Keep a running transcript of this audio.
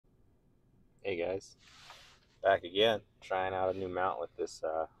Hey guys, back again, trying out a new mount with this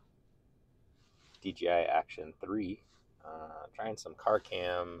DJI Action 3. Trying some car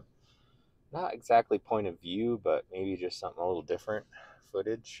cam, not exactly point of view, but maybe just something a little different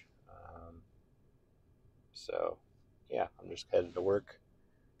footage. So, yeah, I'm just headed to work.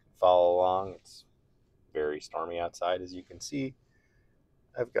 Follow along. It's very stormy outside, as you can see.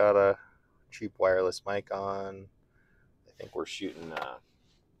 I've got a cheap wireless mic on. I think we're shooting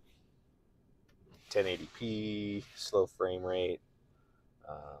 1080p, slow frame rate.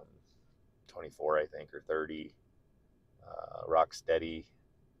 24, I think, or 30, RockSteady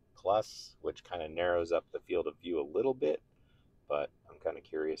Plus, which kind of narrows up the field of view a little bit, but I'm kind of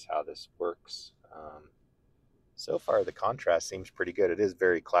curious how this works. So far, the contrast seems pretty good. It is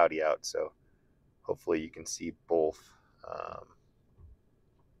very cloudy out, so hopefully you can see both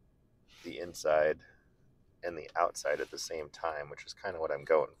the inside and the outside at the same time, which is kind of what I'm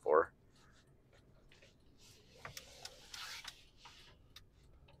going for.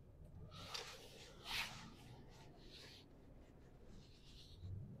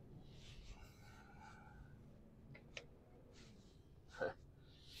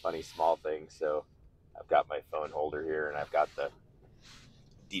 Funny small thing. So I've got my phone holder here and I've got the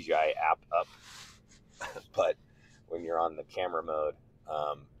DJI app up, but when you're on the camera mode,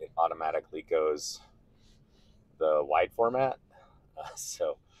 it automatically goes the wide format.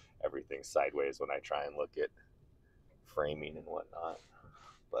 So everything's sideways when I try and look at framing and whatnot,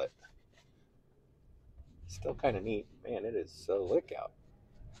 but still kind of neat. Man, it is so lick out.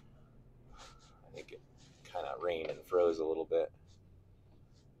 I think it kind of rained and froze a little bit,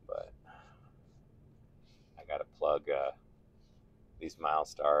 but I got to plug these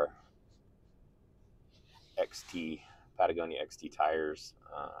Milestar XT Patagonia XT tires.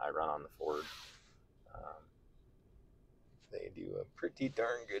 I run on the Ford. They do a pretty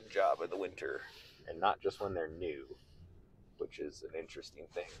darn good job of the winter, and not just when they're new, which is an interesting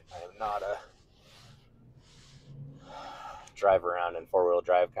thing. I am not a drive around in four-wheel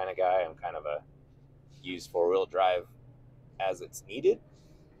drive kind of guy. I'm kind of a use four-wheel drive as it's needed.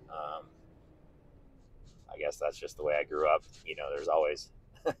 I guess that's just the way I grew up. You know, there's always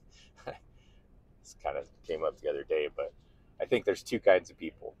this kind of came up the other day, but I think there's two kinds of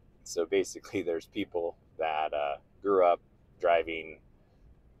people. So basically, there's people that grew up driving,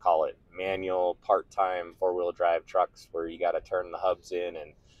 call it manual, part-time four-wheel drive trucks where you got to turn the hubs in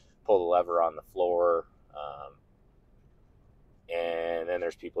and pull the lever on the floor. And then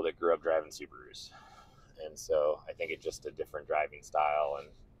there's people that grew up driving Subarus. And so I think it's just a different driving style and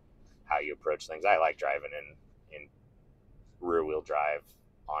how you approach things. I like driving in rear-wheel drive,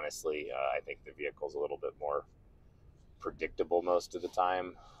 honestly. I think the vehicle's a little bit more predictable most of the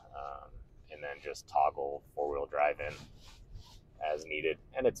time, and then just toggle four-wheel drive in as needed.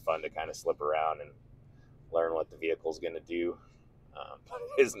 And it's fun to kind of slip around and learn what the vehicle's going to do. But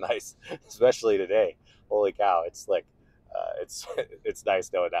it is nice, especially today. Holy cow, it's slick. It's nice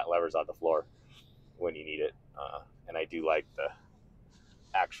knowing that lever's on the floor when you need it. And I do like the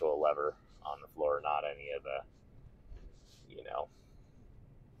actual lever on the floor, not any of the,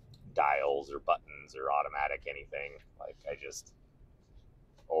 dials or buttons or automatic anything. Like, I just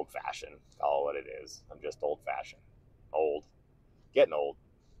old-fashioned, call it what it is. I'm just old-fashioned. Old. Getting old.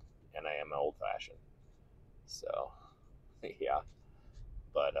 And I am old-fashioned. So, yeah.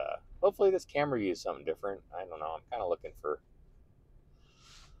 But hopefully this camera uses something different. I don't know. I'm kind of looking for,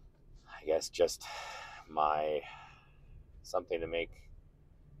 I guess, just something to make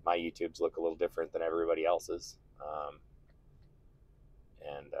my YouTubes look a little different than everybody else's.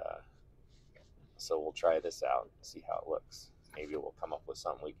 So we'll try this out and see how it looks. Maybe we'll come up with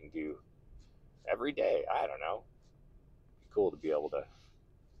something we can do every day. I don't know. It'd be cool to be able to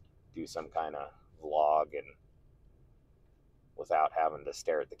do some kind of vlog and without having to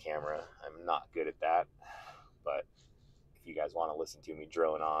stare at the camera. I'm not good at that, but if you guys want to listen to me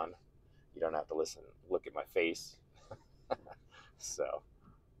drone on, you don't have to look at my face. So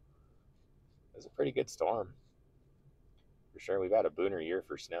it was a pretty good storm for sure. We've had a booner year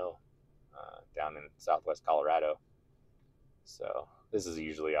for snow down in southwest Colorado. So this is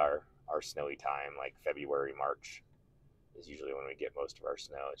usually our snowy time, like February, March is usually when we get most of our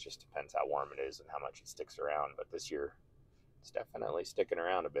snow. It just depends how warm it is and how much it sticks around. But this year, it's definitely sticking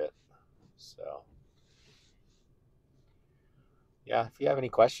around a bit. So, yeah, if you have any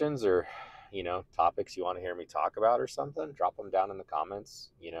questions or, topics you want to hear me talk about or something, drop them down in the comments,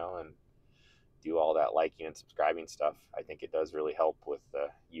 and do all that liking and subscribing stuff. I think it does really help with the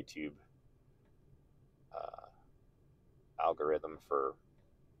YouTube algorithm for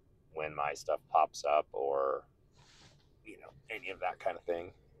when my stuff pops up or, any of that kind of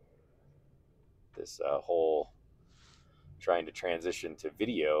thing. this whole trying to transition to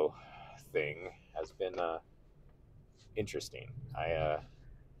video thing has been interesting. I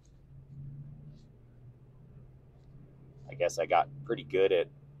guess I got pretty good at,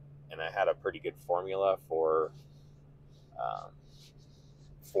 and I had a pretty good formula for um,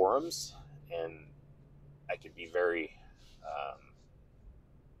 forums, and I could be very, I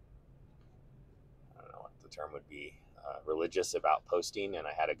don't know what the term would be, religious about posting, and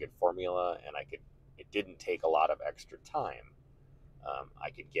I had a good formula, and it didn't take a lot of extra time. I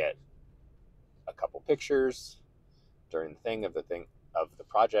could get a couple pictures during the thing of the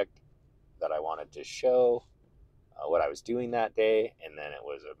project that I wanted to show, what I was doing that day, and then it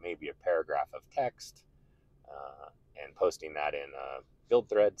was maybe a paragraph of text, and posting that in a build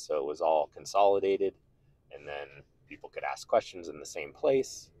thread, so it was all consolidated, and then people could ask questions in the same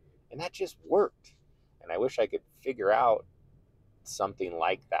place, and that just worked. And I wish I could figure out something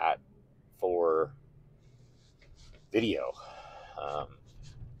like that for video, um,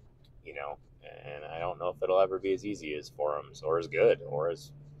 you know, and I don't know if it'll ever be as easy as forums or as good or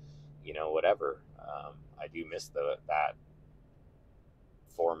as, whatever. I do miss that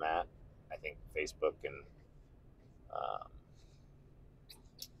format. I think Facebook and um,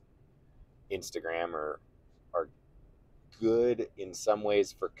 Instagram are good in some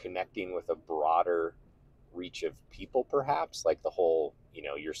ways for connecting with a broader reach of people, perhaps, like the whole,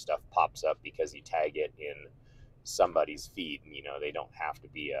 your stuff pops up because you tag it in somebody's feed. They don't have to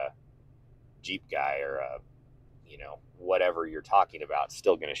be a Jeep guy or a, whatever you're talking about,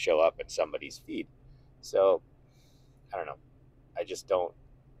 still going to show up in somebody's feed. So I don't know. I just don't,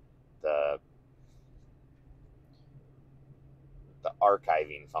 the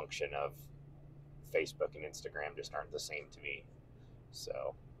archiving function of Facebook and Instagram just aren't the same to me.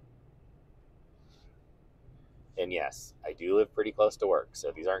 So, and yes, I do live pretty close to work,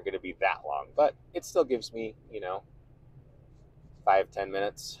 so these aren't going to be that long, but it still gives me, 5-10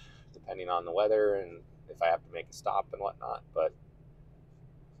 minutes, depending on the weather and if I have to make a stop and whatnot. But,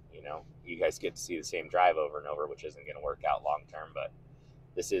 you guys get to see the same drive over and over, which isn't going to work out long term, but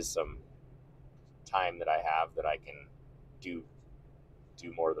this is some time that I have that I can do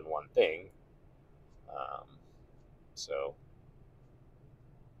more than one thing. So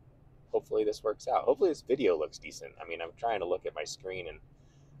hopefully this works out. Hopefully this video looks decent. I mean, I'm trying to look at my screen, and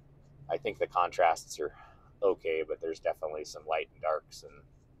I think the contrasts are okay, but there's definitely some light and darks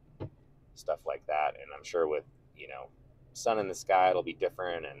and stuff like that. And I'm sure with, sun in the sky, it'll be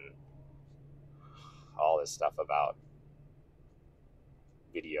different, and all this stuff about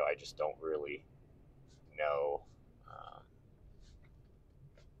video, I just don't really know.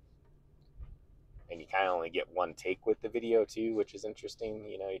 And you kind of only get one take with the video too, which is interesting.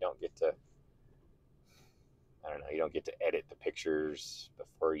 You don't get to, I don't know, you don't get to edit the pictures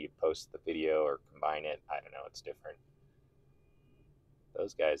before you post the video or combine it. I don't know, it's different.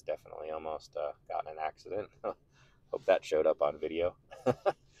 Those guys definitely almost got in an accident. Hope that showed up on video.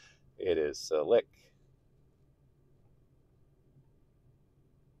 It is slick.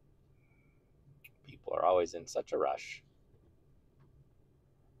 People are always in such a rush.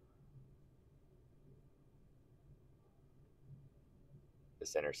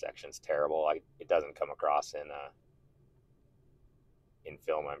 This intersection's terrible. It doesn't come across in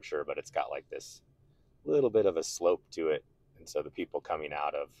film, I'm sure, but it's got like this little bit of a slope to it, and so the people coming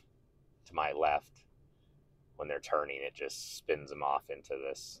out to my left, when they're turning, it just spins them off into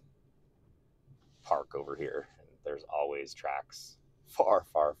this park over here, and there's always tracks far,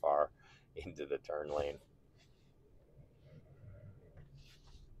 far, far into the turn lane.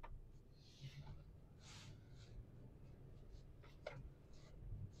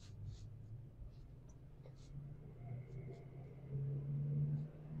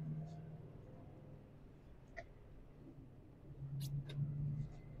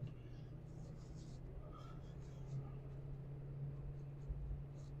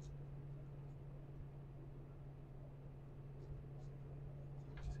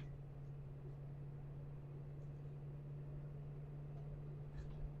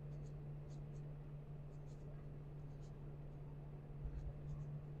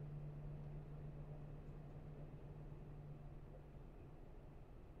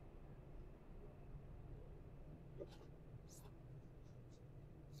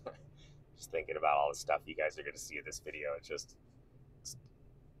 Just thinking about all the stuff you guys are going to see in this video, it's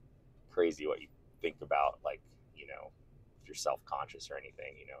crazy what you think about, like, if you're self-conscious or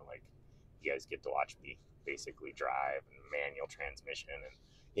anything, like, you guys get to watch me basically drive and manual transmission and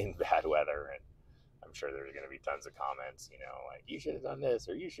in bad weather, and I'm sure there's going to be tons of comments, like, you should have done this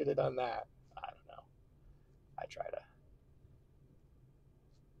or you should have done that. I don't know. I try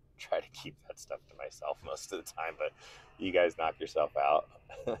try to keep that stuff to myself most of the time, but you guys knock yourself out.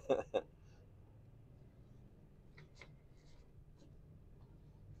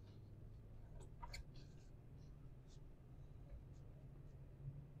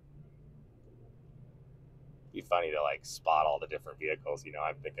 Be funny to like spot all the different vehicles. You know,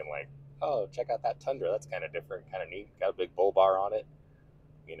 I'm thinking like, oh, check out that Tundra. That's kind of different, kind of neat. Got a big bull bar on it.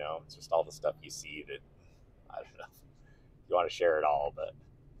 You know, it's just all the stuff you see that I don't know. You want to share it all, but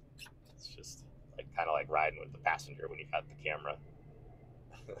it's just like kind of like riding with the passenger when you got the camera.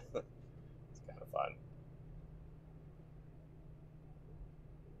 It's kind of fun.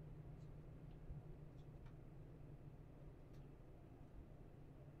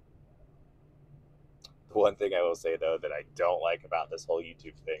 One thing I will say though that I don't like about this whole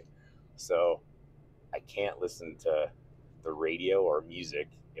YouTube thing, so I can't listen to the radio or music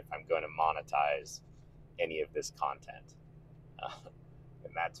if I'm going to monetize any of this content,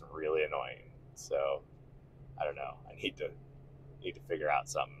 and that's really annoying. So I don't know. I need to figure out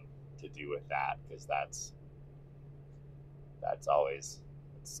something to do with that, because that's always,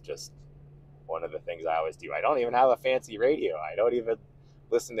 it's just one of the things I always do. I don't even have a fancy radio. I don't even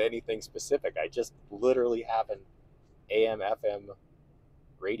listen to anything specific. I just literally have an AM FM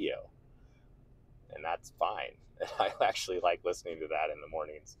radio, and that's fine. I actually like listening to that in the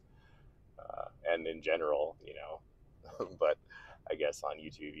mornings, and in general, you know. But I guess on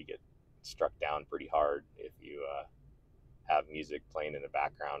YouTube you get struck down pretty hard if you have music playing in the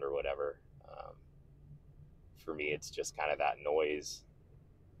background or whatever. For me, it's just kind of that noise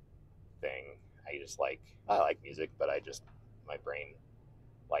thing. I like music, but my brain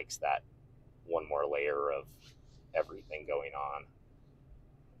likes that one more layer of everything going on.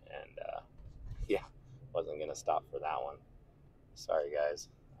 And yeah, wasn't gonna stop for that one. Sorry guys,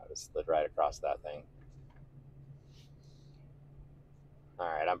 I just slid right across that thing. All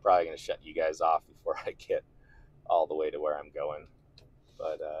right, I'm probably gonna shut you guys off before I get all the way to where I'm going.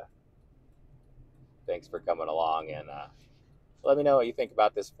 But thanks for coming along, and let me know what you think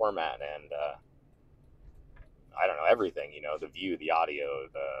about this format, and I don't know, everything, you know, the view, the audio,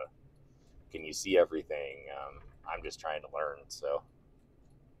 can you see everything? I'm just trying to learn, so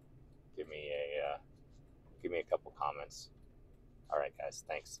give me a couple comments. All right, guys,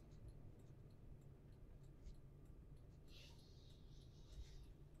 thanks.